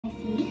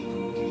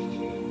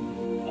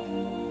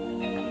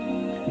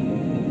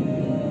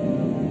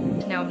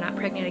I'm not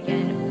pregnant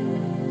again.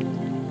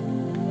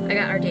 I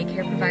got our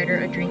daycare provider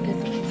a drink as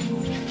well.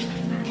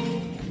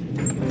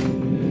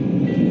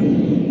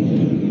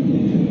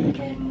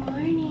 Good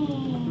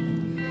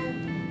morning.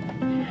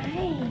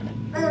 Hi.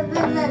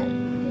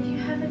 Did you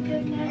have a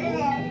good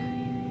night?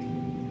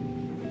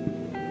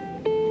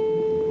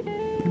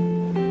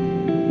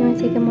 You want to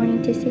say good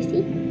morning to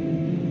Sissy?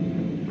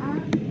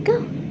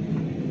 Go.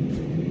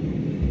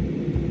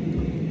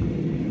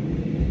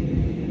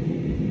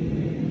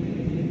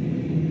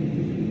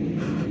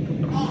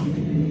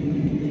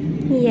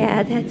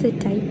 Yeah, that's a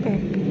diaper.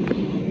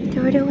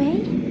 Throw it away.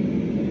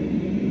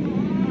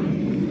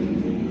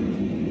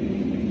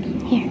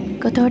 Here,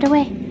 go throw it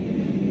away.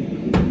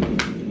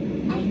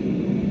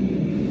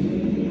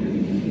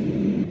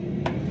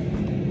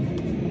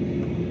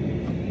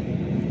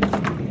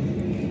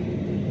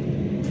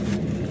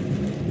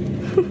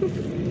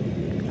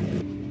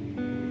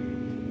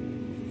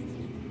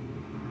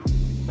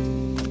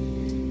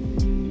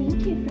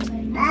 Thank you for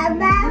letting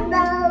me.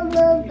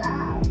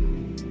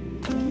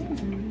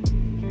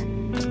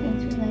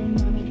 Thanks for letting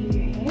mommy do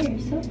your hair. You're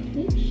so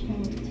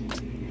patient.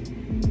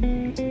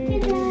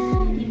 Ta-da!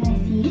 Do you want to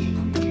see?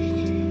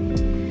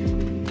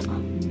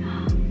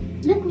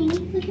 Look, Mimi.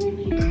 Look at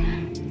me.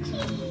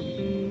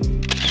 Cheese.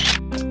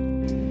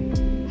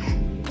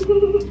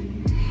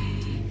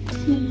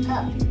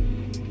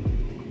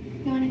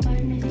 You want to go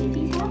to Miss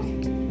Izzy's house?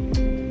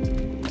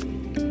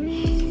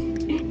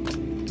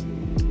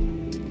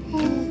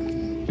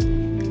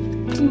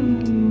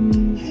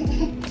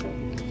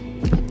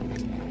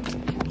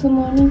 Good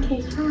morning,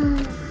 Kate.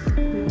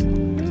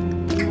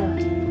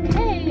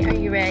 Okay, are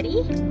you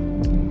ready?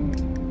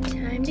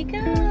 Time to go.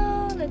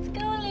 Let's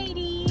go,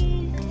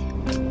 ladies.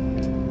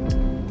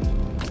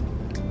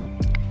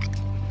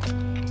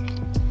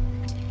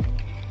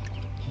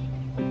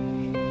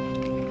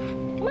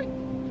 Come on.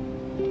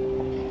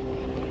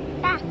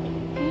 Back.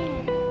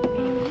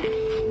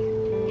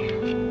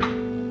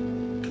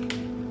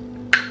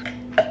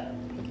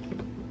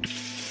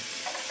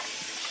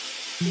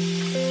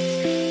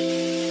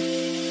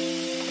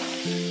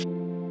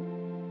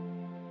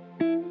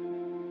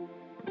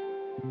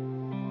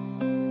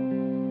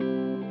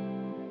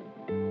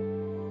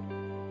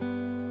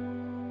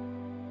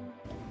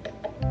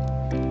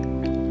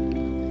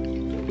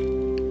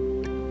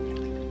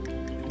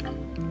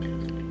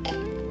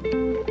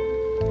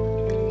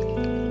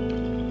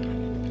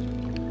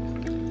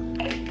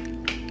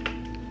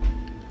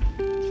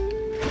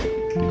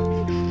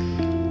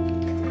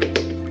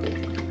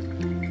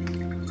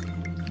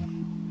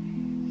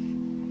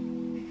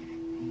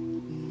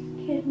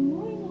 Good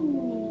morning,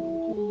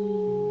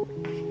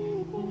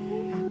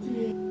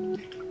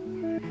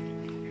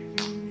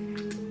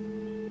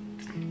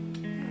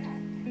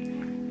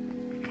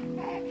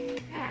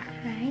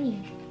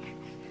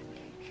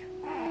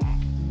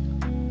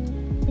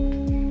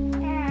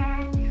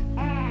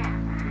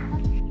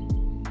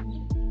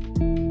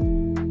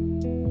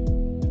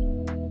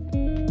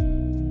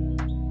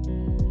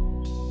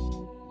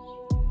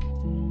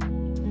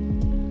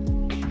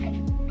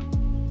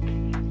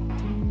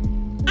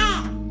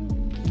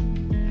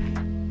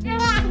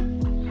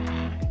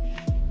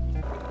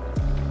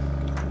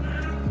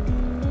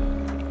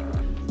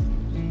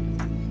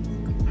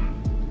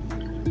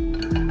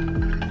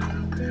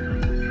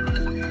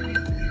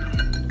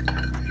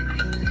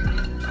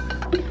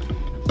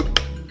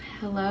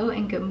 Hello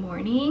and good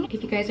morning.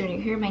 If you guys are new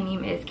here, my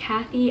name is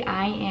Kathy.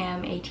 I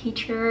am a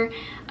teacher,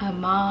 a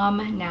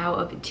mom now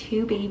of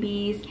 2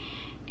 babies,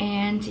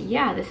 and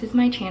yeah, this is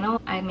my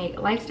channel. I make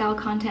lifestyle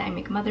content, I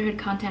make motherhood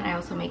content, I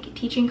also make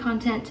teaching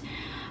content.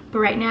 But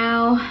right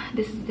now,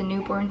 this is the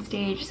newborn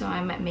stage, so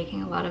I'm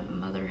making a lot of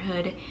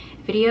motherhood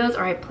videos,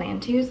 or I plan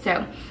to.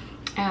 So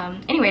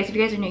anyways, if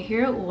you guys are new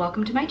here,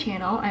 welcome to my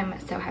channel. I'm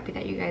so happy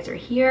that you guys are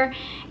here,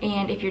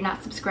 and if you're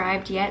not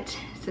subscribed yet,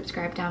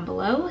 subscribe down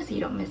below so you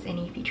don't miss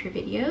any future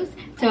videos.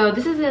 So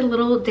this is a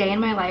little day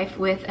in my life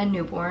with a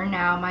newborn.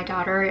 Now my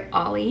daughter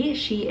Ollie,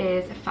 she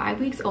is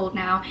 5 weeks old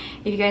now.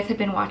 If you guys have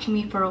been watching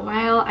me for a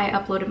while, I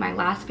uploaded my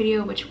last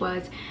video, which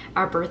was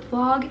our birth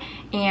vlog,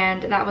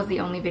 and that was the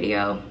only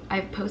video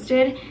I've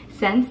posted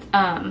since.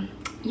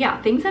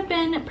 Yeah, things have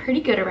been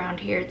pretty good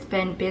around here. It's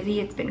been busy,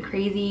 it's been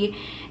crazy,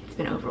 it's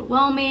been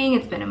overwhelming,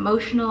 it's been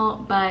emotional,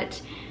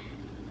 but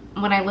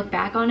when I look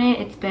back on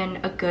it, it's been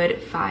a good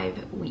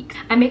 5 weeks.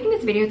 I'm making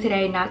this video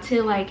today not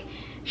to like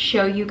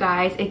show you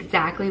guys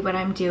exactly what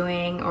I'm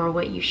doing or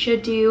what you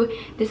should do.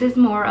 This is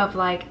more of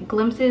like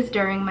glimpses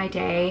during my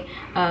day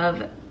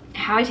of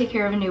how I take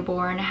care of a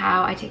newborn,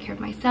 how I take care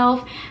of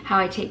myself, how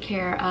I take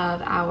care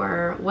of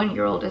our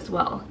 1-year-old as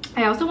well.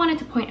 I also wanted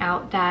to point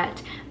out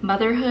that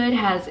motherhood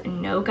has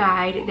no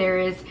guide. There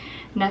is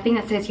nothing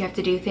that says you have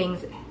to do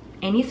things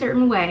any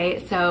certain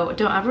way, so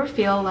don't ever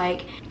feel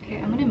like, okay,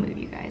 I'm gonna move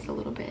you guys a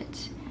little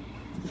bit.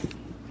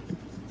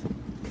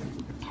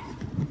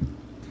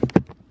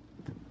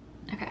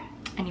 Okay,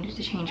 I needed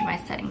to change my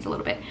settings a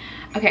little bit.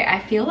 Okay, I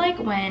feel like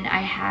when I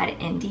had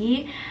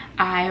Indy,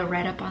 I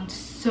read up on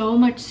so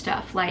much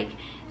stuff, like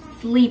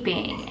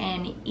sleeping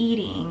and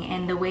eating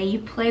and the way you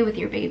play with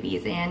your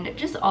babies and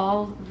just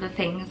all the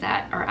things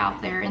that are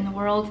out there in the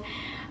world.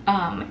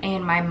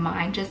 And my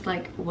mind just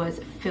like was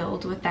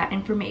filled with that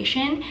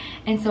information.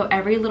 And so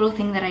every little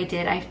thing that I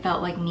did, I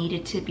felt like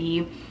needed to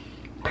be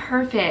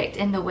perfect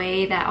in the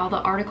way that all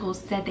the articles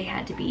said they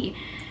had to be.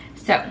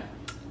 So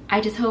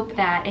I just hope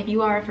that if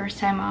you are a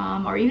first-time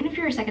mom, or even if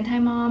you're a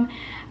second-time mom,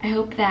 I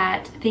hope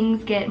that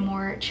things get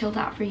more chilled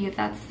out for you if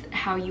that's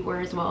how you were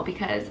as well.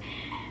 Because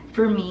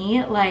for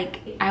me,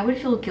 like, I would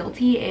feel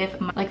guilty if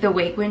like the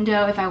wake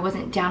window, if I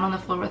wasn't down on the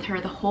floor with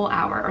her the whole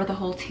hour or the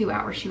whole 2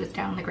 hours she was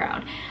down on the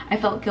ground. I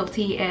felt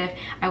guilty if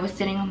I was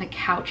sitting on the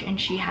couch and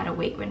she had a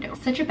wake window.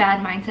 Such a bad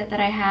mindset that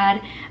I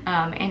had,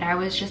 and I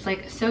was just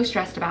like so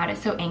stressed about it,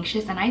 so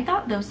anxious, and I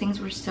thought those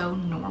things were so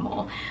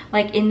normal.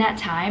 Like in that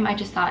time, I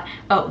just thought,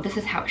 oh, this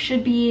is how it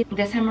should be.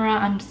 This time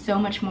around, I'm so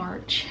much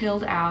more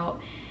chilled out,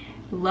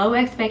 low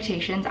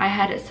expectations. I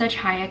had such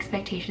high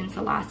expectations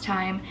the last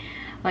time.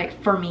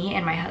 Like for me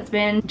and my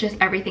husband, just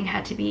everything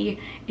had to be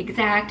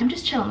exact. I'm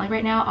just chilling. Like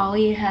right now,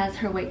 Ollie has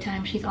her wake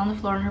time. She's on the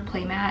floor on her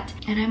play mat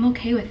and I'm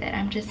okay with it.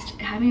 I'm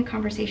just having a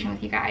conversation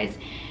with you guys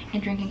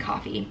and drinking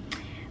coffee.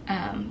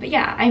 But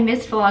yeah, I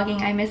miss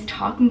vlogging. I miss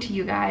talking to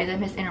you guys. I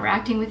miss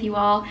interacting with you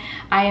all.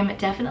 I am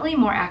definitely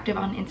more active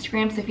on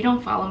Instagram. So if you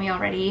don't follow me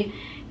already,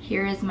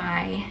 here is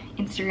my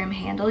Instagram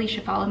handle. You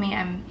should follow me.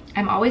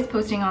 I'm always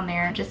posting on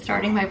there. Just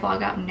starting my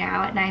vlog out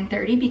now at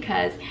 9:30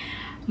 because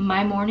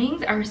my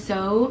mornings are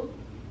so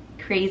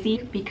crazy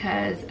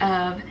because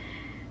of,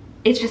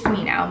 it's just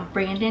me now.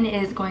 Brandon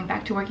is going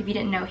back to work. If you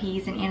didn't know,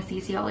 he's an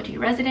anesthesiology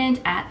resident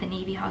at the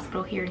Navy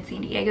Hospital here in San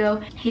Diego.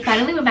 He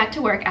finally went back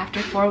to work after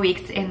 4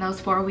 weeks, and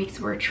those 4 weeks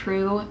were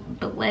true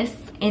bliss.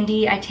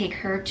 Indy, I take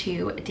her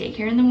to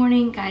daycare in the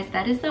morning. Guys,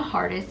 that is the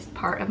hardest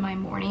part of my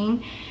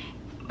morning.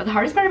 But the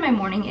hardest part of my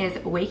morning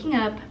is waking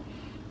up,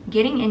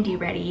 getting Indy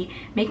ready,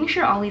 making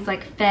sure Ollie's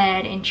like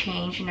fed and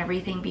changed and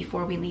everything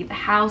before we leave the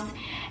house.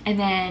 And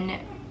then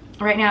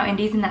right now,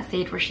 Indy's in that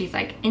stage where she's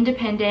like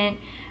independent,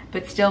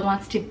 but still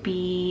wants to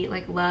be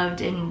like loved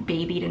and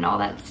babied and all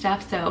that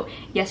stuff. So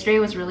yesterday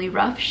was really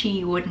rough.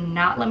 She would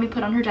not let me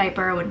put on her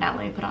diaper, would not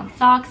let me put on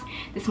socks.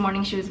 This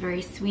morning she was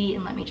very sweet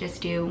and let me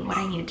just do what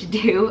I needed to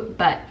do,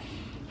 but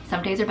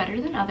some days are better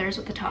than others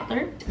with the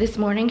toddler. This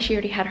morning she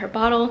already had her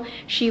bottle.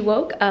 She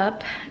woke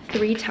up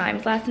 3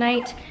 times last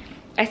night.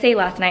 I say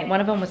last night,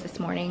 one of them was this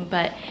morning,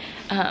 but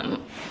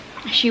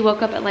she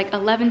woke up at like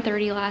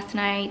 11:30 last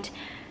night,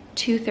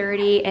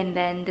 2:30, and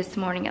then this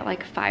morning at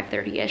like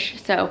 5:30ish.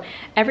 So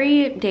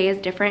every day is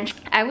different.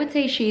 I would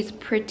say she's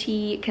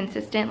pretty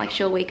consistent. Like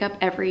she'll wake up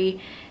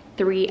every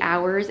 3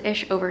 hours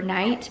ish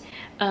overnight,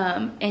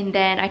 and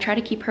then I try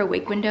to keep her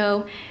wake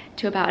window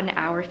to about an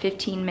hour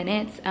 15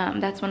 minutes.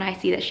 That's when I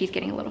see that she's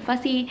getting a little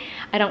fussy.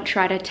 I don't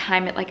try to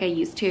time it like I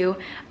used to,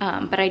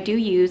 but I do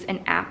use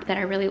an app that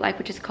I really like,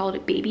 which is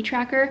called Baby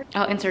Tracker.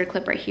 I'll insert a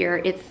clip right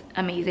here. It's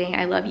amazing.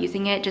 I love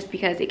using it just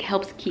because it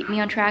helps keep me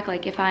on track.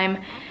 Like if I'm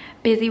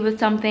busy with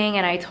something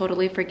and I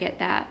totally forget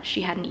that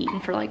she hadn't eaten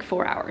for like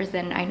 4 hours,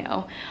 then I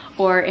know.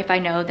 Or if I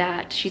know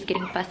that she's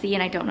getting fussy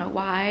and I don't know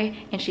why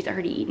and she's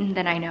already eaten,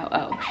 then I know,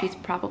 oh, she's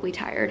probably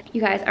tired.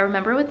 You guys, I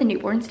remember with the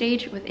newborn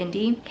stage with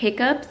Indy,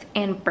 hiccups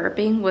and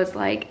burping was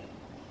like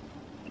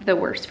the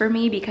worst for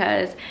me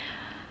because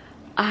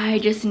I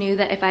just knew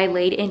that if I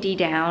laid Indy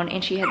down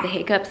and she had the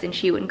hiccups and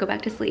she wouldn't go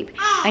back to sleep.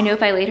 I knew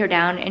if I laid her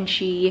down and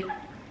she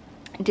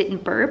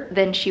didn't burp,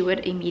 then she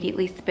would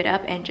immediately spit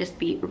up and just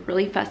be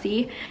really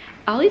fussy.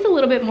 Ollie's a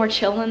little bit more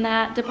chill in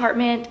that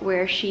department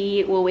where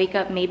she will wake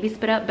up, maybe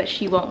spit up, but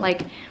she won't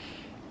like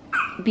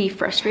be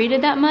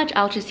frustrated that much.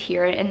 I'll just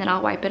hear it and then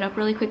I'll wipe it up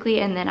really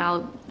quickly and then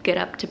I'll get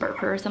up to burp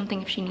her or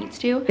something if she needs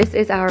to. This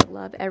is our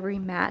Love Every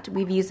mat.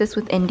 We've used this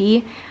with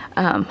Indy.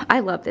 I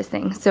love this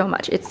thing so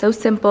much. It's so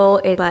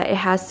simple, but it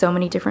has so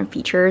many different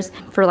features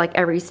for like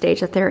every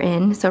stage that they're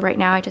in. So right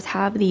now I just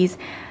have these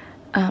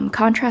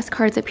contrast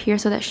cards up here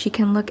so that she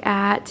can look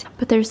at,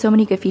 but there's so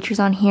many good features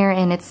on here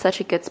and it's such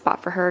a good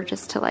spot for her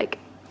just to like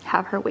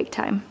have her wake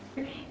time.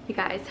 You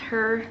guys,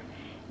 her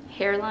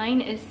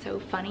hairline is so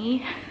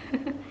funny.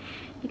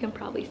 You can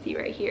probably see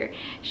right here.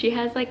 She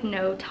has like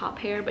no top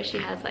hair, but she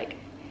has like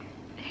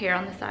hair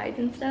on the sides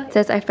and stuff. It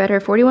says I fed her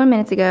 41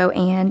 minutes ago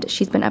and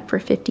she's been up for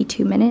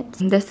 52 minutes.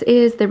 This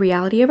is the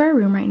reality of our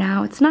room right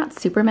now. It's not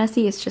super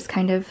messy, it's just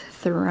kind of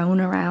thrown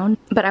around.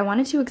 But I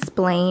wanted to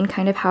explain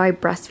kind of how I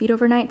breastfeed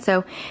overnight. So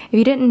if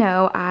you didn't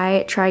know,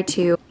 I try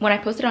to, when I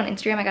posted on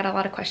Instagram, I got a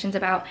lot of questions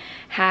about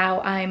how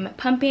I'm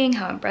pumping,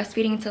 how I'm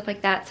breastfeeding and stuff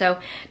like that. So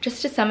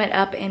just to sum it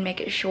up and make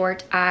it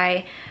short,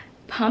 I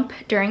pump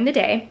during the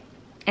day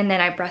and then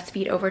I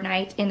breastfeed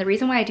overnight. And the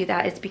reason why I do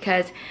that is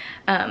because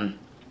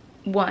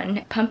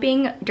one,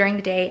 pumping during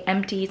the day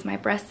empties my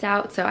breasts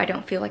out so I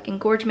don't feel like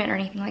engorgement or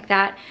anything like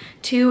that.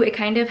 Two, it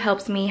kind of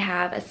helps me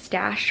have a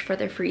stash for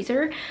the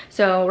freezer.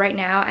 So right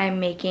now I'm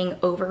making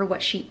over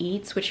what she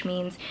eats, which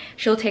means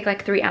she'll take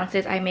like 3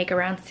 ounces. I make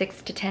around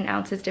 6 to 10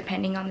 ounces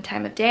depending on the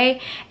time of day.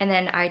 And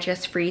then I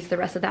just freeze the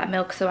rest of that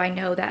milk so I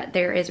know that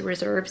there is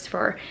reserves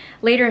for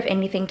later if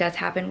anything does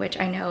happen, which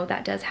I know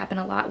that does happen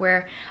a lot,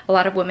 where a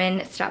lot of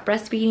women stop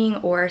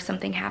breastfeeding or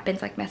something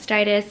happens like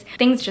mastitis.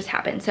 Things just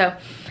happen. So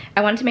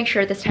I wanted to make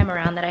sure this time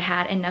around that I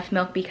had enough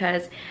milk,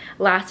 because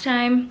last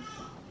time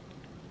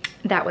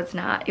it was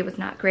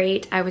not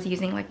great. I was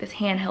using like this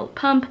handheld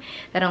pump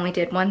that only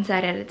did one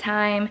side at a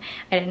time.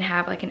 I didn't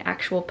have like an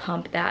actual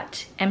pump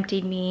that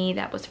emptied me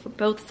that was for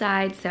both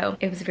sides. So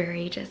it was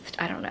very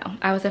just, I don't know.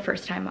 I was a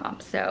first time mom,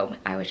 so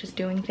I was just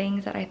doing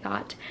things that I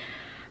thought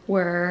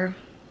were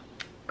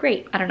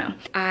great. I don't know.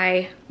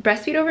 I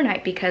breastfeed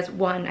overnight because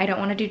one, I don't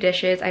want to do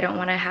dishes. I don't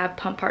want to have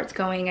pump parts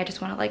going. I just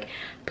want to like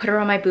put her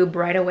on my boob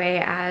right away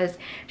as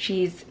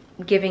she's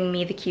giving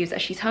me the cues that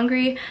she's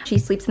hungry. She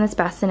sleeps in this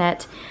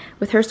bassinet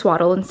with her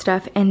swaddle and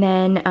stuff, and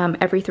then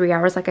every 3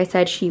 hours, like I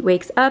said, she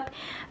wakes up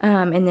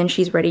and then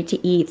she's ready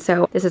to eat.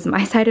 So this is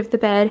my side of the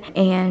bed,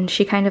 and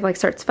she kind of like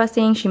starts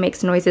fussing. She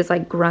makes noises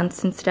like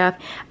grunts and stuff.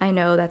 I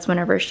know that's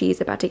whenever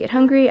she's about to get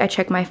hungry. I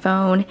check my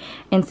phone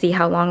and see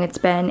how long it's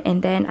been,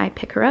 and then I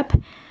pick her up.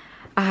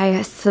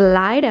 I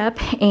slide up,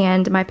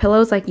 and my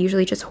pillow's like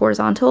usually just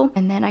horizontal,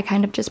 and then I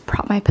kind of just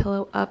prop my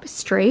pillow up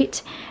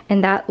straight,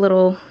 and that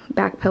little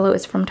back pillow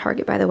is from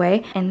Target, by the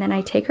way. And then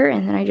I take her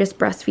and then I just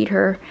breastfeed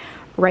her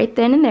right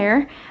then and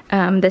there.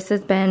 This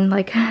has been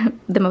like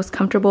the most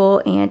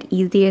comfortable and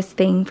easiest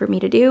thing for me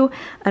to do.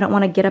 I don't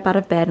want to get up out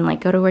of bed and like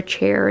go to a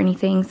chair or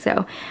anything,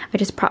 so I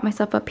just prop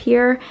myself up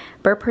here,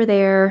 burp her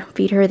there,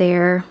 feed her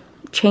there,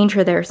 change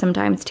her there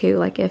sometimes too,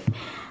 like if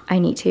I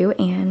need to.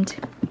 And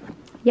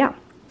yeah,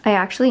 I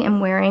actually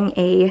am wearing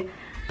a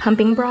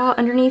pumping bra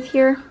underneath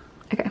here.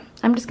 Okay,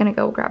 I'm just gonna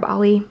go grab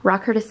Ollie,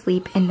 rock her to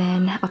sleep, and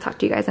then I'll talk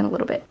to you guys in a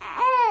little bit.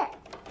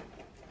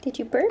 Did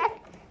you burp?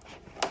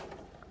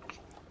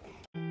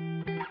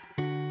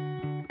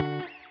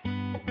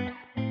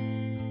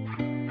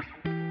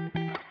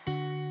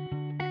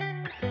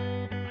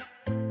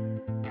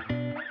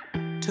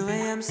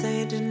 Say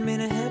you didn't mean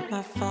to hit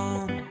my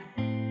phone.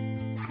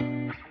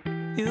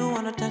 You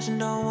want attention,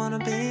 don't wanna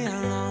be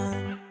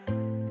alone.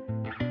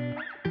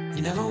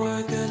 You never were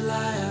a good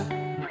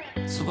liar,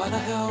 so why the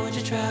hell would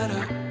you try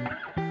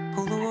to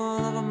pull the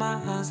wool over my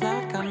eyes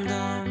like I'm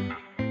dumb?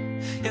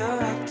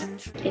 You're acting.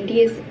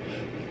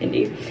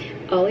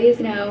 Ollie is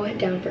now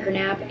down for her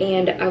nap,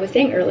 and I was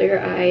saying earlier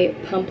I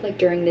pump like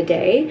during the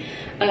day,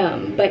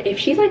 but if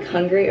she's like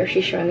hungry or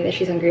she's showing me that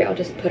she's hungry, I'll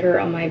just put her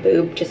on my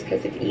boob just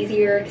because it's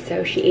easier.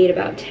 So she ate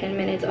about 10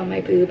 minutes on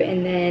my boob,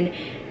 and then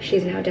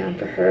she's now down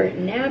for her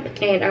nap.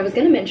 And I was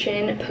gonna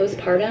mention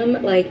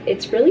postpartum, like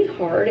it's really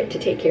hard to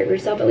take care of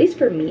yourself, at least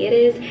for me it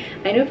is.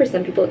 I know for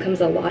some people it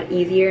comes a lot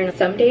easier, and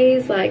some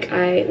days like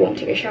I won't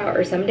take a shower,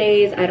 or some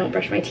days I don't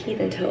brush my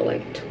teeth until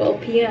like 12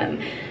 p.m.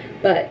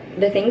 But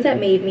the things that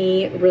made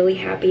me really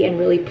happy and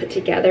really put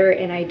together,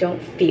 and I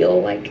don't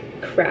feel like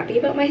crappy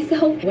about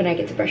myself, when I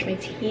get to brush my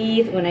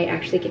teeth, when I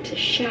actually get to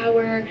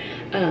shower,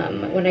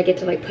 when I get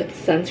to like put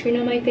sunscreen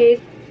on my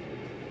face.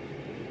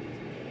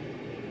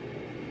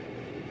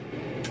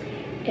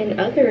 In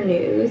other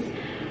news,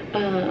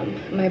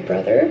 my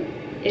brother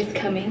is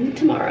coming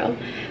tomorrow.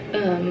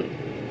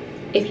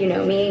 If you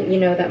know me,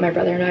 you know that my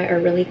brother and I are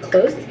really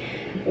close.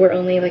 We're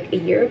only like a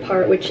year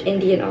apart, which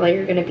Indy and Ollie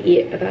are gonna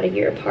be about a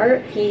year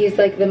apart. He's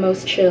like the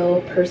most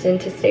chill person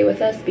to stay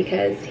with us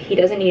because he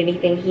doesn't need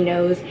anything. He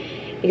knows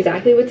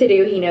exactly what to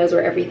do. He knows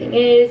where everything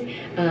is.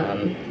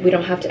 We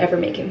don't have to ever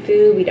make him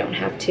food. We don't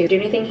have to do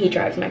anything. He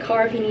drives my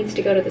car if he needs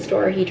to go to the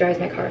store. He drives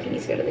my car if he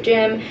needs to go to the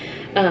gym.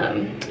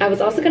 I was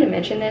also gonna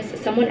mention this.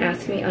 Someone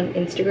asked me on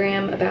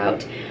Instagram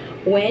about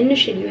when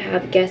should you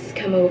have guests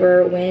come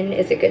over, when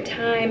is a good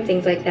time,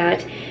 things like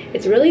that.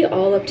 It's really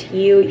all up to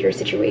you, your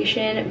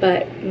situation,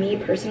 but me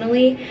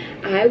personally,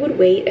 I would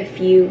wait a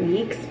few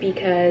weeks,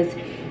 because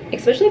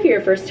especially if you're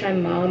a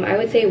first-time mom, I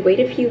would say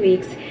wait a few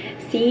weeks,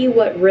 see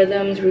what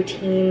rhythms,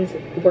 routines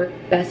work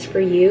best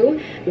for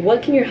you.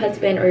 What can your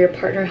husband or your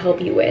partner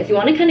help you with? You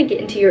want to kind of get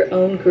into your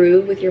own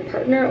groove with your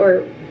partner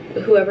or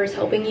whoever's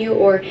helping you,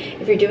 or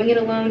if you're doing it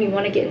alone, you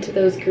want to get into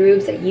those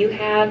grooves that you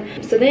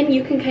have, so then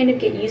you can kind of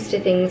get used to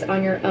things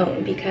on your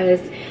own.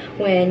 Because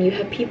when you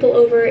have people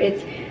over,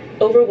 it's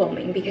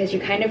overwhelming because you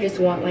kind of just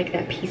want like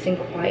that peace and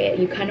quiet.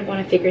 You kind of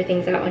want to figure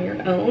things out on your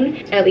own.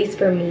 At least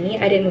for me,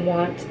 I didn't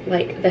want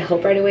like the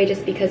help right away,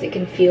 just because it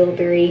can feel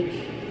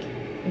very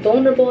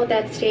vulnerable at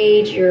that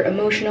stage. You're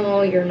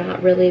emotional, you're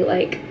not really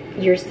like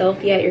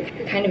yourself yet.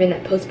 You're kind of in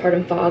that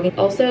postpartum fog.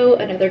 Also,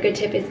 another good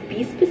tip is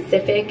be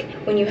specific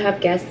when you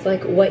have guests,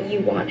 like what you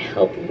want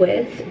help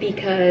with,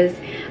 because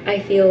I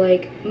feel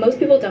like most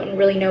people don't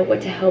really know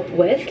what to help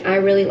with. I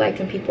really liked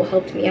when people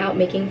helped me out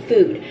making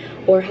food,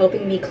 or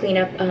helping me clean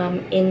up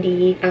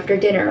Indy after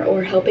dinner,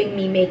 or helping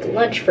me make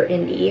lunch for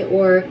Indy,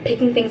 or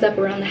picking things up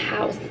around the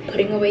house,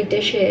 putting away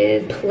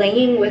dishes,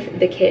 playing with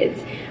the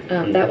kids.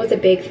 That was a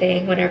big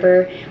thing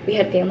whenever we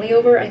had family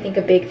over. I think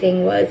a big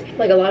thing was,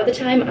 like, a lot of the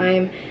time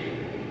I'm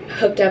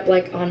hooked up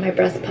like on my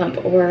breast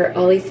pump, or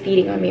Ollie's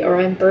feeding on me, or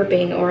I'm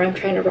burping, or I'm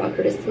trying to rock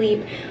her to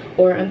sleep,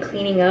 or I'm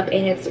cleaning up,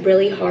 and it's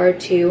really hard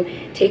to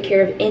take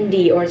care of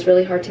Indy, or it's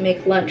really hard to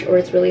make lunch, or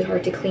it's really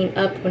hard to clean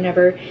up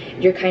whenever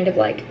you're kind of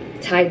like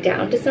tied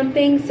down to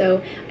something.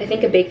 So I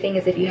think a big thing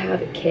is, if you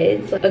have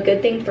kids, a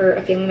good thing for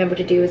a family member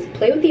to do is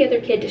play with the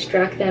other kid,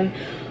 distract them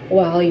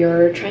while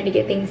you're trying to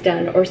get things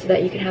done, or so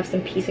that you can have some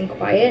peace and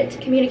quiet.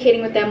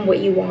 Communicating with them what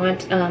you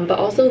want, but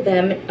also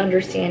them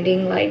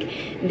understanding like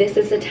this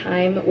is a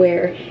time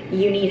where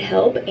you need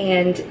help,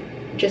 and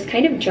just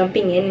kind of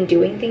jumping in and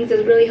doing things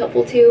is really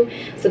helpful too,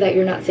 so that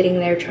you're not sitting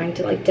there trying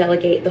to like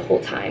delegate the whole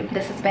time.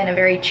 This has been a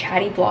very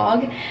chatty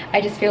vlog.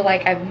 I just feel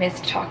like I've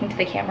missed talking to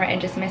the camera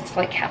and just missed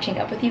like catching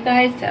up with you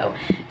guys, so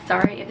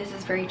sorry if this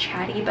is very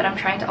chatty, but I'm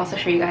trying to also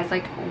show you guys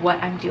like what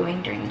I'm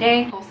doing during the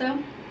day. Also,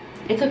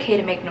 it's okay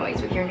to make noise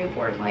with your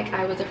newborn. Like,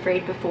 I was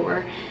afraid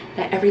before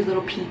that every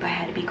little peep I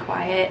had to be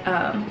quiet,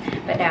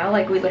 but now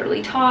like we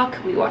literally talk,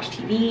 we watch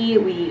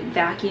TV, we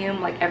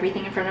vacuum, like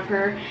everything in front of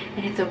her,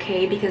 and it's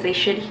okay because they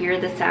should hear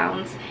the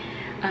sounds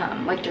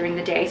like during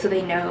the day, so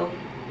they know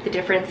the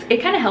difference.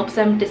 It kind of helps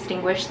them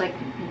distinguish like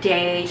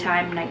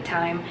daytime,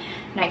 nighttime.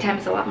 Nighttime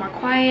is a lot more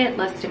quiet,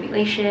 less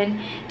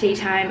stimulation.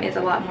 Daytime is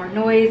a lot more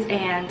noise,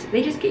 and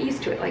they just get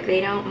used to it. Like,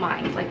 they don't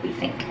mind like we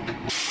think.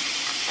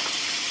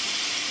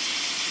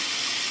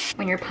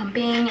 When you're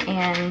pumping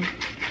and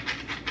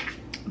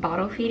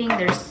bottle feeding,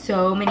 there's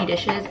so many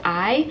dishes.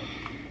 I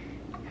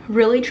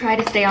really try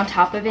to stay on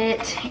top of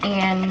it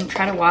and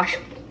try to wash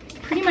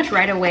pretty much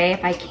right away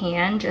if I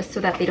can, just so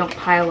that they don't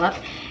pile up.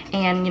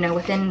 And you know,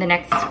 within the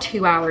next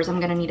 2 hours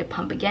I'm gonna need to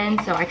pump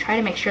again, so I try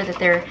to make sure that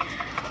they're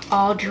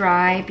all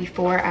dry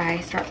before I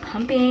start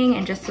pumping,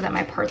 and just so that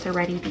my parts are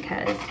ready,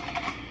 because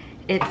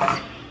it's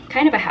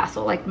kind of a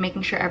hassle like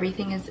making sure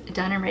everything is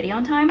done and ready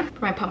on time.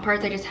 For my pump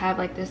parts, I just have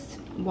like this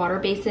water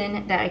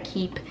basin that I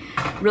keep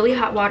really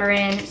hot water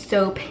in,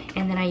 soap,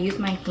 and then I use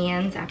my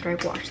hands after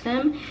I've washed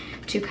them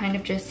to kind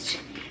of just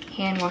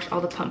hand wash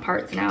all the pump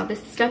parts. Now,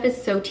 this stuff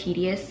is so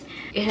tedious.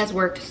 It has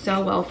worked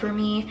so well for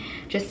me,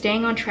 just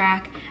staying on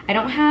track. I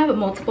don't have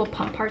multiple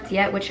pump parts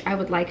yet, which I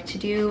would like to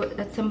do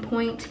at some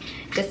point,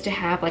 just to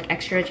have like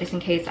extra, just in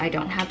case I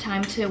don't have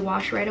time to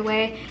wash right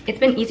away. It's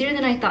been easier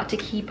than I thought to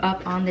keep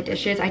up on the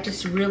dishes. I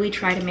just really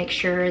try to make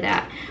sure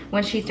that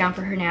when she's down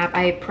for her nap,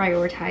 I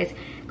prioritize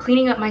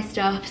cleaning up my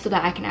stuff so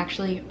that I can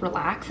actually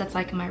relax. That's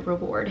like my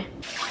reward.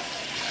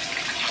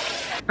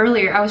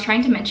 Earlier, I was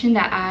trying to mention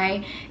that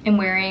I am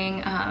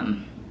wearing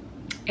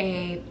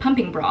a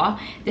pumping bra.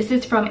 This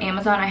is from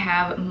Amazon. I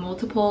have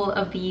multiple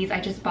of these.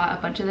 I just bought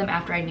a bunch of them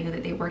after I knew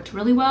that they worked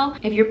really well.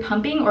 If you're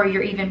pumping or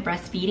you're even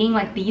breastfeeding,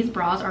 like, these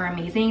bras are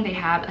amazing. They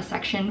have a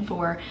section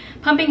for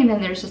pumping, and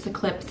then there's just a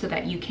clip so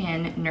that you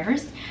can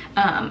nurse.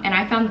 And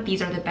I found that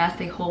these are the best.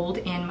 They hold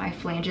in my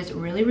flanges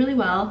really, really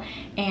well,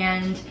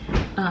 and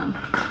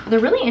they're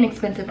really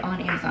inexpensive on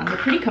Amazon. They're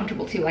pretty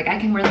comfortable too. Like, I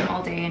can wear them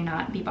all day and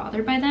not be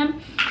bothered by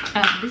them.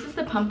 This is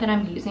the pump that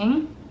I'm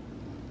using.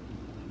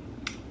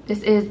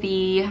 This is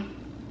the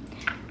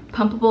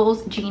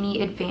Pumpables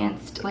Genie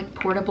Advanced like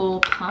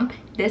portable pump.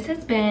 This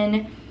has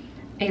been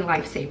a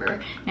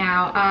lifesaver.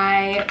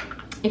 Now,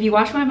 if you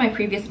watched one of my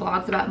previous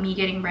vlogs about me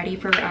getting ready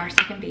for our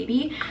second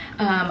baby,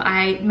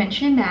 I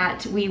mentioned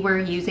that we were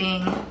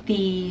using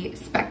the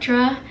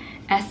Spectra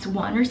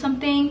S1 or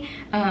something,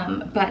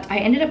 but I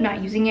ended up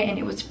not using it, and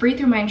it was free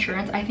through my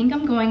insurance. I think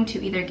I'm going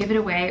to either give it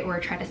away or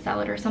try to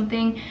sell it or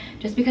something,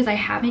 just because I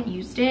haven't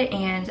used it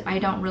and I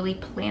don't really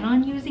plan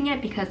on using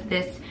it, because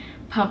this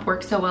pump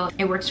works so well.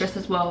 It works just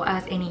as well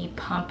as any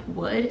pump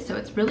would, so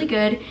it's really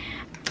good.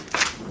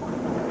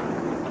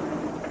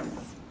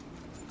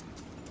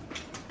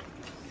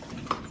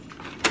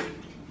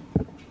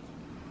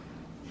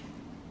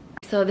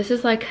 So this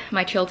is like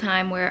my chill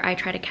time where I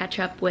try to catch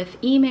up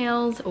with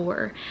emails,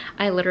 or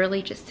I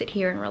literally just sit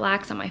here and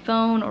relax on my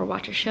phone or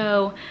watch a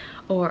show,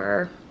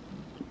 or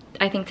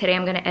I think today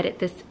I'm gonna edit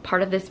this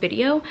part of this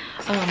video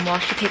while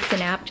she takes a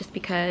nap, just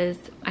because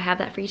I have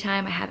that free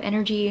time, I have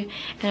energy,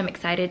 and I'm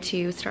excited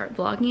to start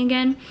vlogging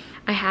again.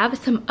 I have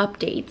some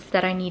updates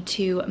that I need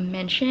to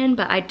mention,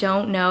 but I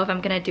don't know if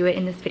I'm gonna do it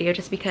in this video,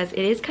 just because it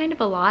is kind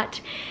of a lot.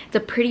 It's a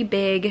pretty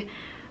big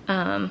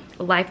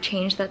life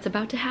change that's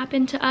about to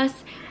happen to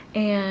us.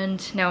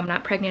 And no, I'm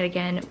not pregnant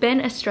again. It's been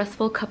a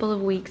stressful couple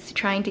of weeks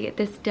trying to get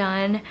this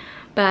done,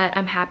 but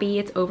I'm happy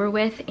it's over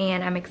with,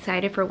 and I'm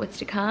excited for what's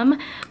to come.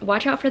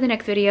 Watch out for the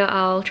next video.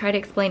 I'll try to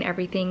explain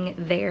everything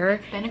there.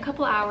 It's been a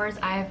couple hours.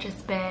 I've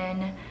just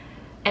been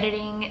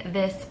editing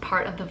this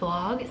part of the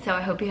vlog, so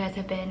I hope you guys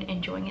have been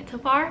enjoying it so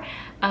far.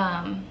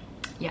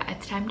 Yeah,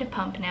 it's time to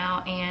pump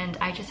now, and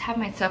I just have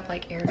my stuff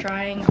like air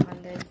drying on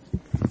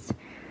this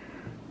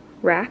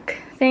rack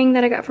thing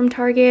that I got from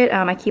Target.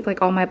 I keep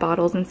like all my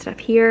bottles and stuff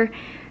here,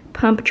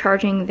 pump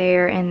charging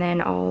there, and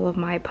then all of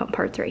my pump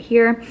parts right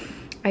here.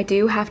 I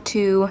do have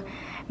to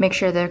make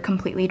sure they're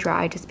completely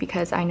dry just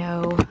because I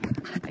know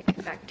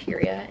like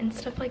bacteria and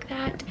stuff like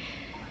that.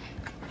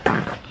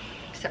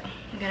 So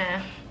I'm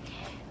gonna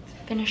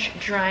finish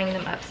drying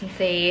them up since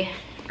they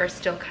are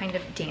still kind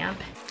of damp.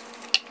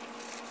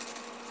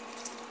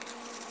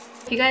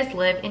 If you guys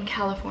live in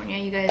California,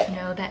 you guys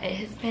know that it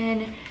has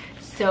been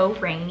so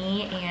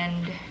rainy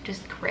and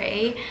just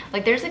gray.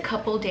 Like there's a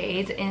couple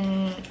days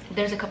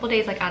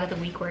like out of the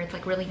week where it's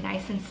like really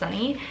nice and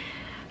sunny,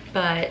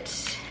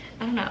 but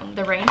I don't know,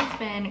 the rain has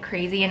been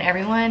crazy, and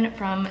everyone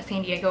from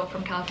San Diego,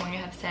 from California,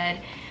 have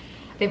said,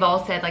 they've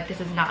all said like this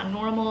is not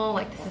normal,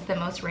 like this is the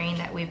most rain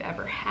that we've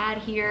ever had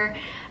here.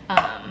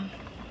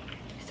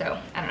 So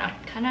I don't know,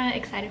 kind of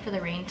excited for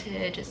the rain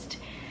to just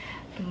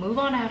move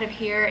on out of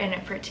here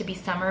and for it to be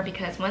summer,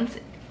 because once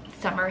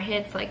summer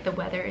hits, like the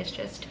weather is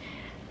just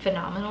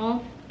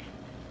phenomenal.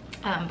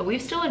 But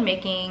we've still been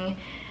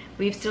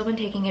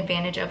taking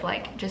advantage of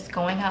like just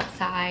going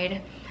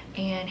outside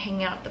and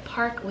hanging out at the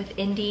park with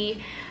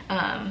Indy.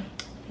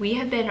 We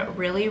have been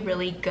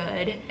really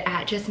good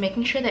at just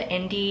making sure that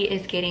Indy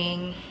is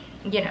getting,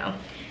 you know,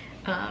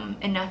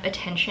 enough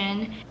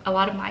attention. A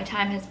lot of my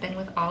time has been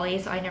with Ollie,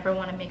 so I never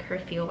want to make her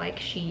feel like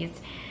she's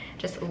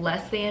just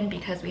less than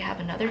because we have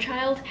another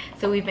child.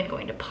 So we've been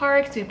going to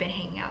parks, we've been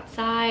hanging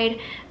outside,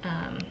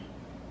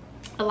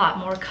 a lot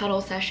more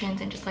cuddle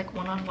sessions and just like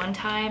one-on-one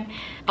time.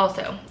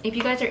 Also, if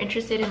you guys are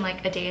interested in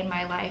like a day in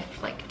my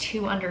life, like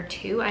 2 under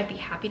 2, I'd be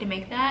happy to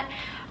make that.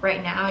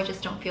 Right now I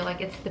just don't feel like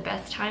it's the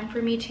best time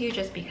for me to,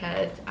 just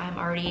because I'm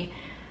already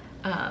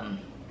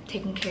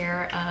taking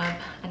care of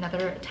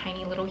another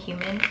tiny little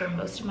human for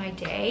most of my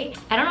day.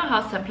 I don't know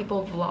how some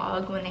people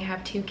vlog when they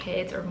have 2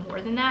 kids or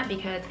more than that,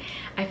 because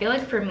I feel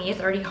like for me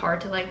it's already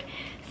hard to like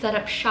set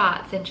up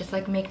shots and just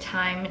like make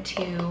time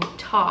to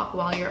talk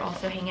while you're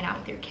also hanging out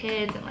with your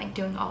kids and like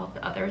doing all of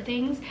the other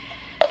things.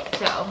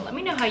 So let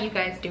me know how you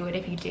guys do it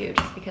if you do,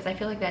 just because I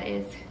feel like that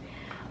is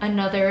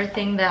another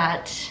thing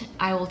that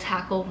I will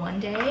tackle one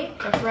day.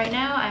 But for right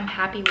now, I'm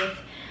happy with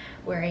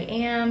where I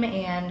am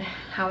and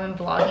how I'm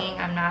vlogging.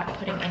 I'm not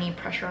putting any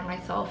pressure on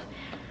myself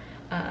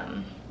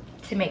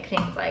to make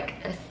things like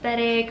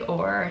aesthetic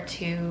or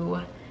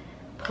to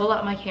pull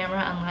out my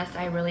camera unless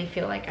I really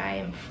feel like I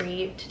am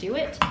free to do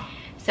it.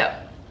 So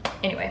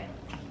anyway,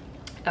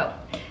 oh,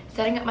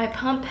 setting up my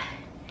pump,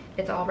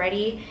 it's all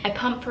ready. I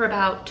pump for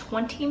about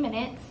 20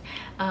 minutes.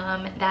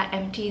 That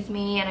empties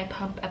me, and I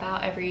pump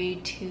about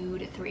every 2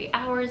 to 3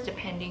 hours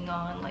depending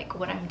on like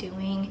what I'm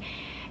doing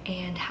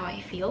and how I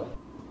feel.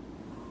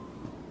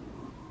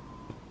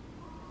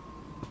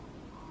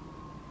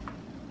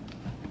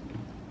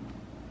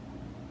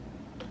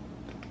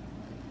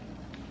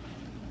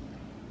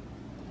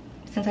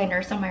 Since I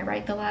nursed on my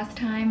right the last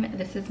time,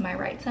 this is my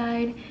right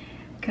side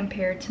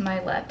compared to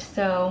my left.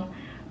 So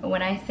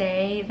when I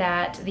say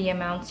that the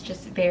amounts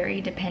just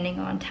vary depending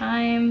on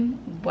time,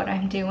 what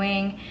I'm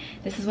doing,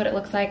 this is what it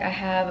looks like. I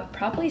have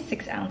probably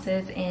 6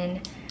 ounces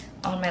in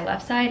on my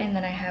left side, and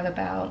then I have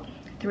about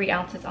 3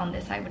 ounces on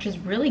this side, which is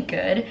really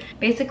good.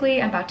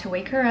 Basically, I'm about to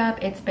wake her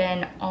up. It's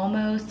been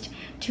almost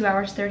 2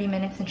 hours, 30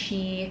 minutes since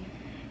she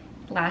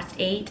last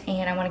ate,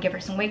 and I want to give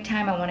her some wake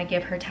time. I want to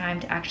give her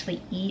time to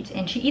actually eat,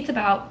 and she eats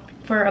about,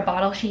 for a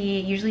bottle, she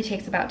usually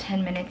takes about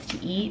 10 minutes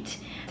to eat.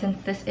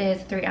 Since this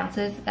is 3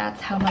 ounces, that's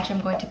how much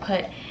I'm going to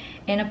put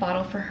in a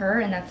bottle for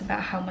her, and that's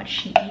about how much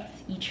she eats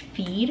each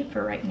feed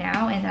for right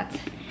now, and that's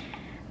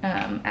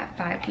at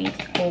 5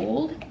 weeks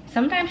old.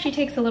 Sometimes she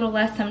takes a little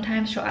less,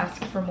 sometimes she'll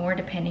ask for more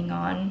depending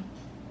on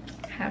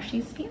how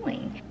she's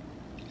feeling.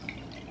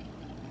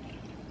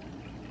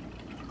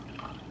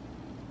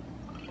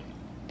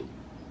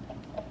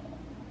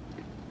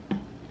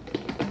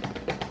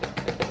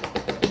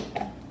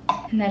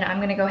 And then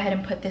I'm gonna go ahead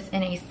and put this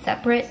in a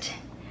separate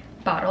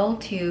bottle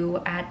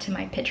to add to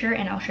my pitcher,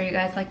 and I'll show you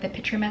guys like the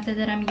pitcher method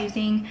that I'm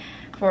using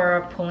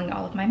for pulling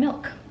all of my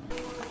milk.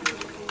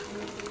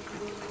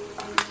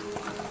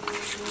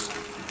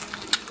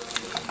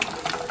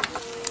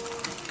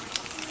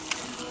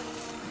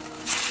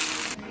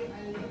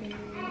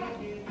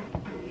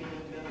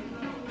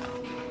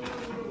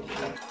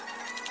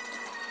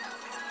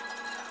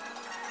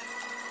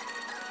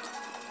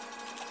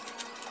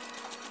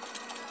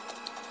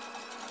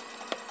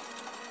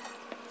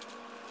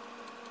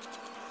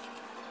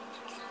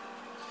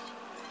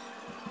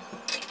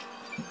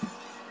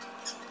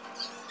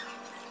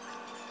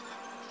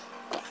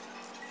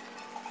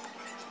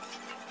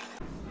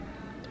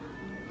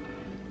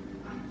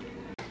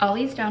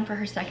 Ollie's down for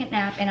her second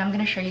nap, and I'm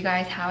gonna show you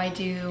guys how I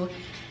do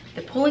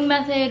the pulling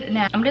method.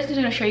 Now I'm just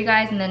gonna show you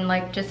guys and then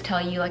like just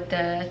tell you like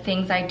the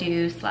things I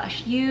do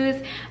 / use.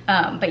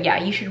 But yeah,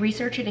 you should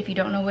research it if you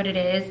don't know what it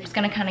is. I'm just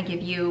gonna kind of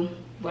give you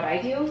what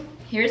I do.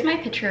 Here's my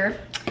pitcher.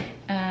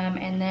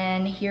 And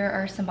then here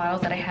are some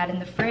bottles that I had in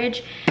the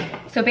fridge.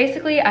 So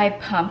basically I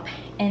pump,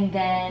 and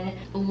then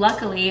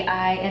luckily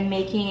I am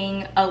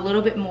making a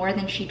little bit more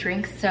than she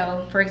drinks.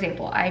 So for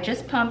example, I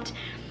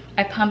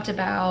pumped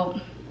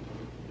about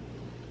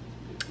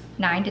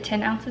 9 to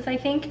 10 ounces, I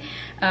think.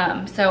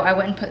 So I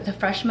went and put the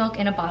fresh milk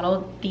in a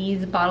bottle.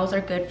 These bottles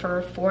are good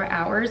for 4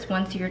 hours.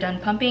 Once you're done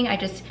pumping, I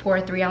just pour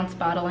a 3-ounce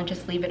bottle and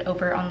just leave it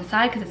over on the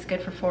side because it's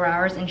good for 4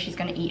 hours, and she's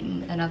gonna eat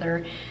in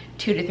another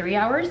 2 to 3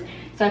 hours.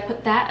 So I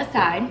put that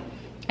aside.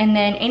 And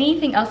then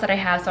anything else that I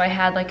have, so I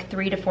had like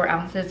 3 to 4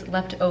 ounces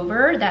left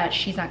over that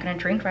she's not gonna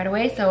drink right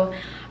away. So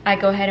I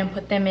go ahead and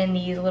put them in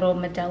these little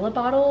Medela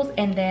bottles,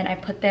 and then I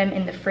put them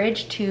in the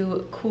fridge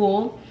to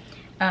cool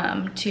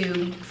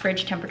to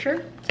fridge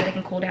temperature so they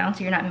can cool down,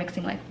 so you're not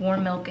mixing like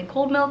warm milk and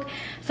cold milk.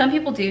 Some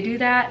people do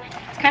that.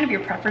 It's kind of your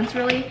preference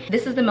really.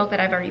 This is the milk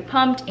that I've already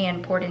pumped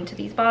and poured into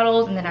these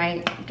bottles, and then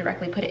I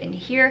directly put it into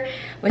here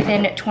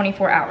within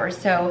 24 hours.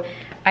 So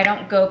I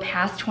don't go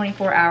past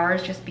 24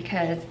 hours just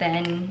because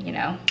then, you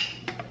know,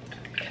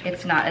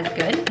 it's not as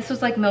good. This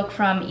was like milk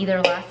from either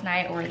last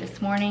night or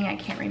this morning, I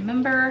can't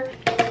remember.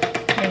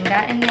 Putting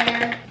that in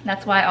there.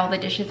 That's why all the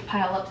dishes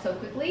pile up so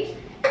quickly.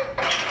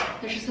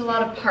 There's just a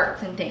lot of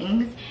parts and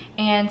things.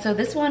 And so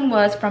this one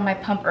was from my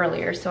pump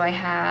earlier. So I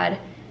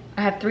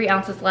have 3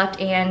 ounces left,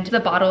 and the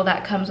bottle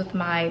that comes with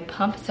my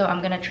pump. So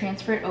I'm gonna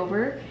transfer it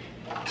over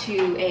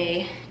to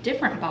a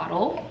different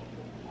bottle.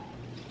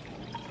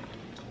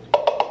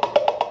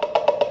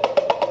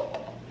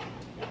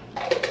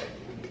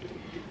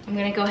 I'm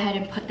gonna go ahead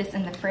and put this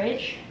in the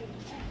fridge.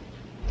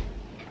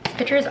 This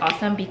pitcher is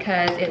awesome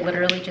because it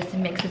literally just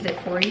mixes it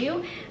for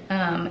you.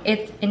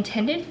 It's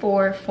intended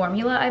for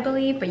formula, I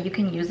believe, but you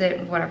can use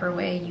it whatever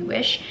way you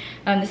wish.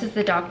 This is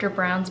the Dr.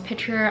 Brown's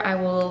pitcher. I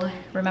will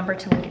remember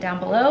to link it down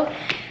below.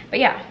 But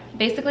yeah,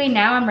 basically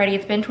now I'm ready.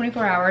 It's been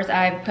 24 hours.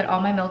 I've put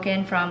all my milk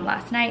in from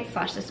last night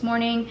 / this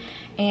morning,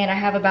 and I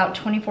have about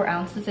 24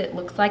 ounces, it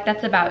looks like.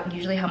 That's about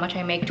usually how much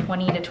I make,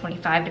 20 to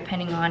 25,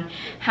 depending on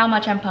how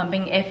much I'm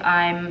pumping. If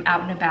I'm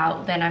out and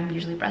about, then I'm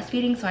usually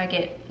breastfeeding, so I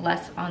get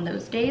less on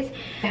those days.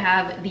 I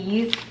have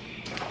these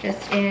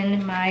just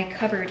in my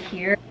cupboard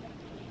here.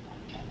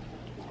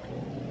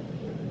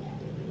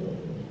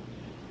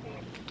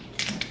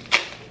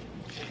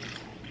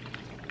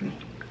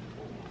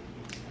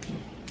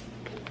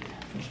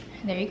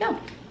 There you go.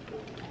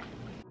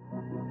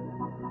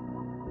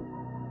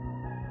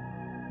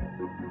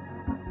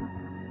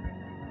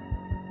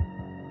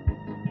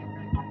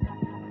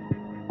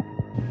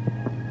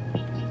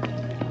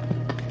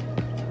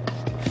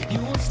 You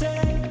won't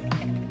stay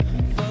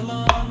for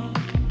long.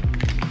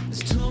 There's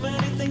too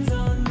many things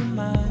on your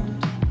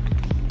mind,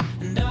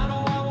 and I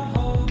know I won't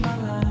hold my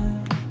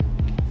line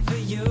for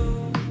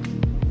you.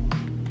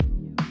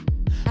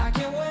 I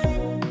can't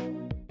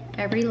wait.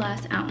 Every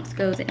last ounce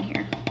goes in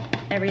here.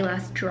 Every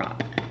last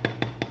drop.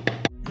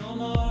 No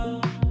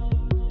more.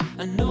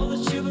 I know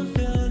that you've been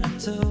feeling it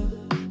too,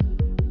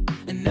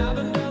 and I've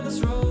been down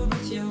this road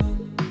with you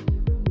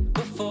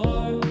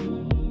before.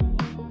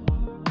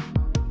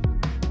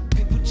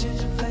 People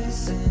changing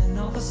faces in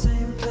all the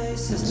same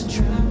places to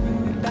try and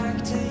bring me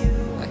back to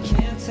you. I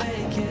can't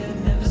take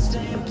it, never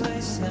stay in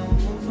place. Now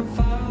I'm moving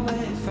far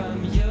away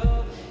from you.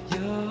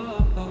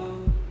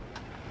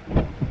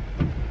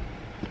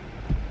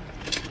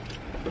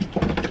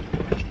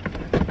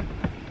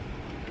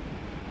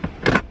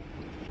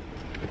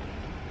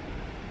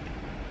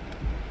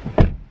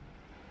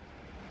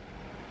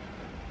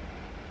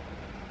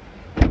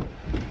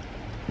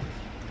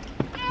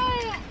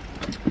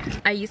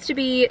 I used to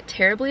be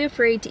terribly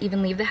afraid to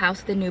even leave the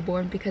house with a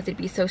newborn because it'd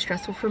be so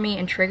stressful for me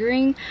and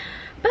triggering,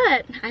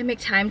 but I make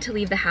time to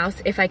leave the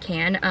house if I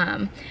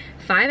can.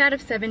 5 out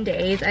of 7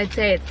 days, I'd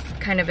say it's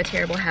kind of a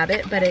terrible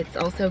habit, but it's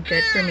also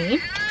good for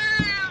me.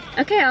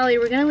 Okay, Ollie,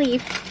 we're gonna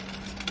leave.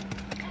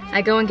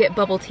 I go and get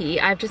bubble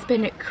tea. I've just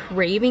been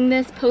craving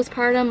this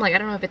postpartum. Like, I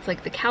don't know if it's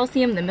like the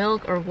calcium, the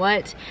milk, or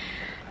what,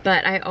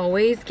 but I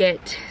always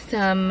get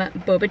some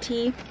boba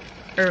tea.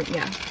 Or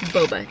yeah,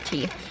 boba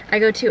tea. I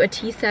go to a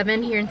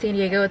T7 here in San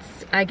Diego.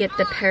 I get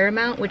the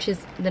Paramount, which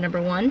is the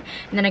 #1, and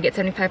then I get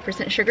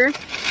 75% sugar.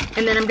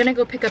 And then I'm gonna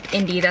go pick up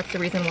Indy. That's the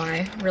reason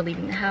why we're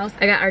leaving the house.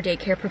 I got our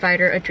daycare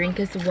provider a drink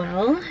as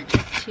well,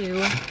 just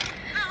to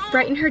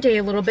brighten her day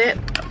a little bit.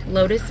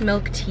 Lotus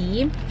milk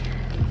tea,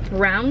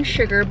 brown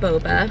sugar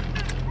boba,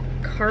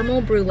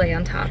 caramel brulee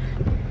on top.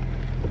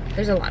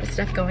 There's a lot of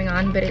stuff going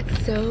on, but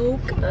it's so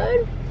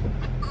good.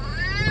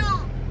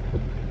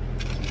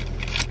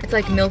 It's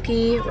like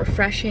milky,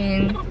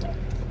 refreshing,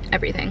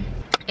 everything.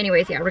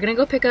 Anyways, yeah, we're gonna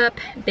go pick up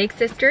big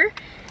sister.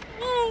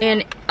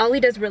 And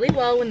Ollie does really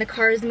well when the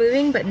car is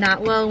moving, but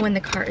not well when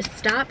the car is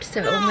stopped,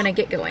 so I'm gonna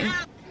get going.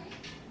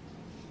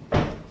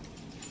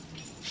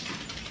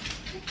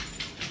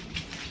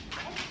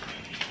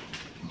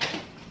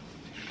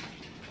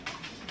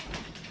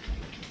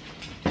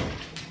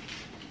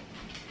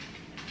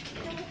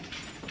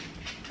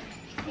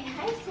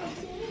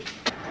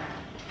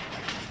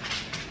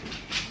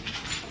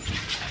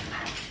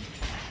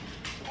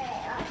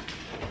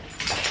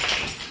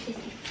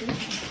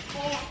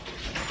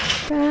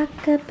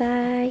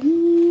 Goodbye.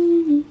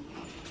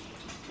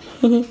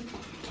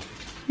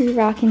 You're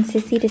rocking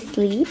Sissy to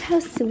sleep. How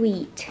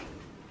sweet.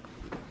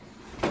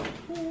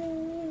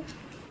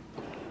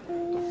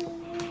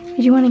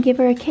 Did you want to give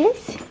her a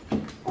kiss?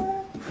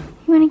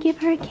 You want to give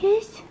her a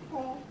kiss?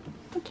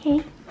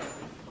 Okay.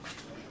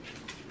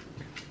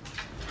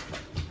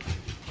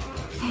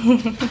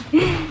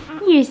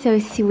 You're so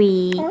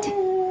sweet.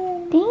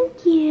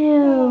 Thank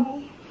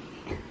you.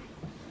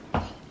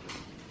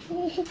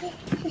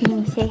 You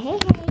want to say hey, hey?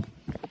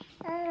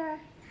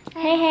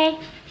 Hey, hey.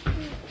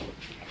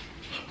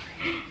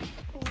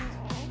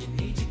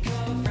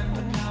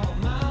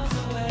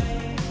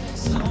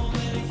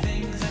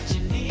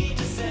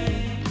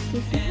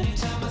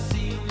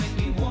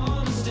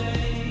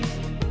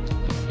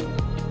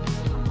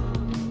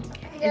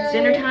 It's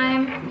dinner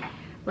time.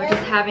 We're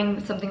just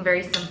having something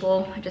very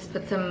simple. I just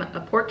put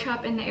a pork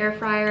chop in the air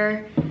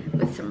fryer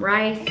with some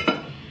rice.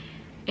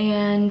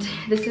 And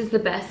this is the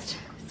best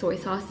soy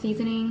sauce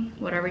seasoning,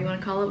 whatever you want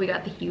to call it. We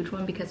got the huge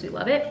one because we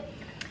love it.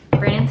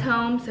 Brandon's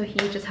home, so he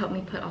just helped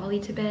me put Ollie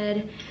to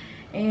bed.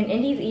 And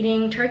Indy's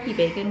eating turkey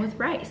bacon with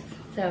rice.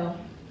 So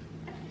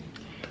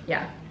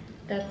yeah,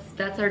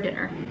 that's our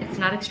dinner. It's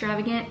not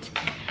extravagant.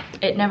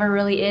 It never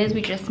really is.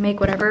 We just make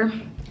whatever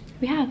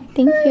we have.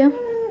 Thank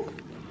you.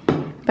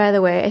 By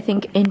the way, I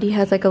think Indy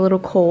has like a little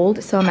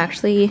cold, so I'm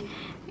actually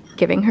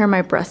giving her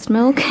my breast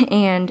milk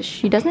and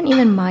she doesn't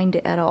even mind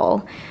it at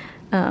all.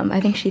 I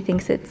think she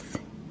thinks it's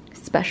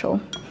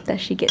special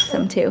that she gets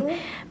some too,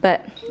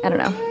 but I don't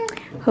know.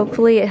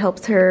 Hopefully it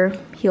helps her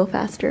heal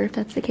faster if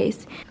that's the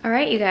case. All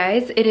right, you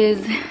guys, it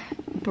is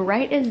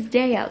bright as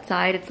day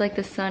outside. It's like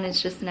the sun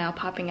is just now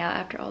popping out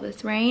after all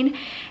this rain,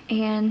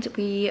 and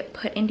we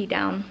put Indy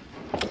down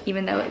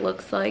even though it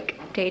looks like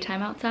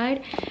daytime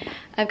outside.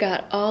 I've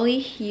got Ollie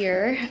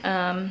here.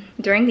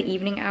 During the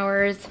evening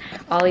hours,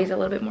 Ollie's a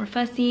little bit more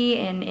fussy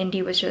and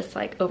Indy was just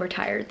like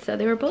overtired. So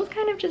they were both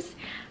kind of just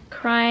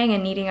crying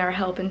and needing our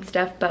help and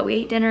stuff, but we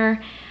ate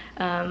dinner,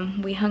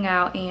 we hung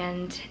out,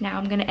 and now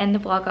I'm gonna end the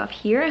vlog off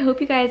here. I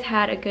hope you guys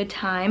had a good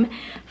time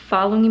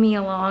following me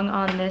along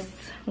on this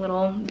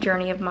little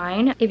journey of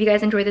mine. If you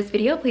guys enjoyed this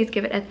video, please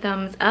give it a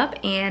thumbs up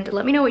and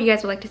let me know what you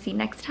guys would like to see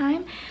next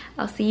time.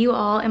 I'll see you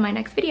all in my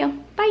next video.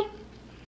 Bye.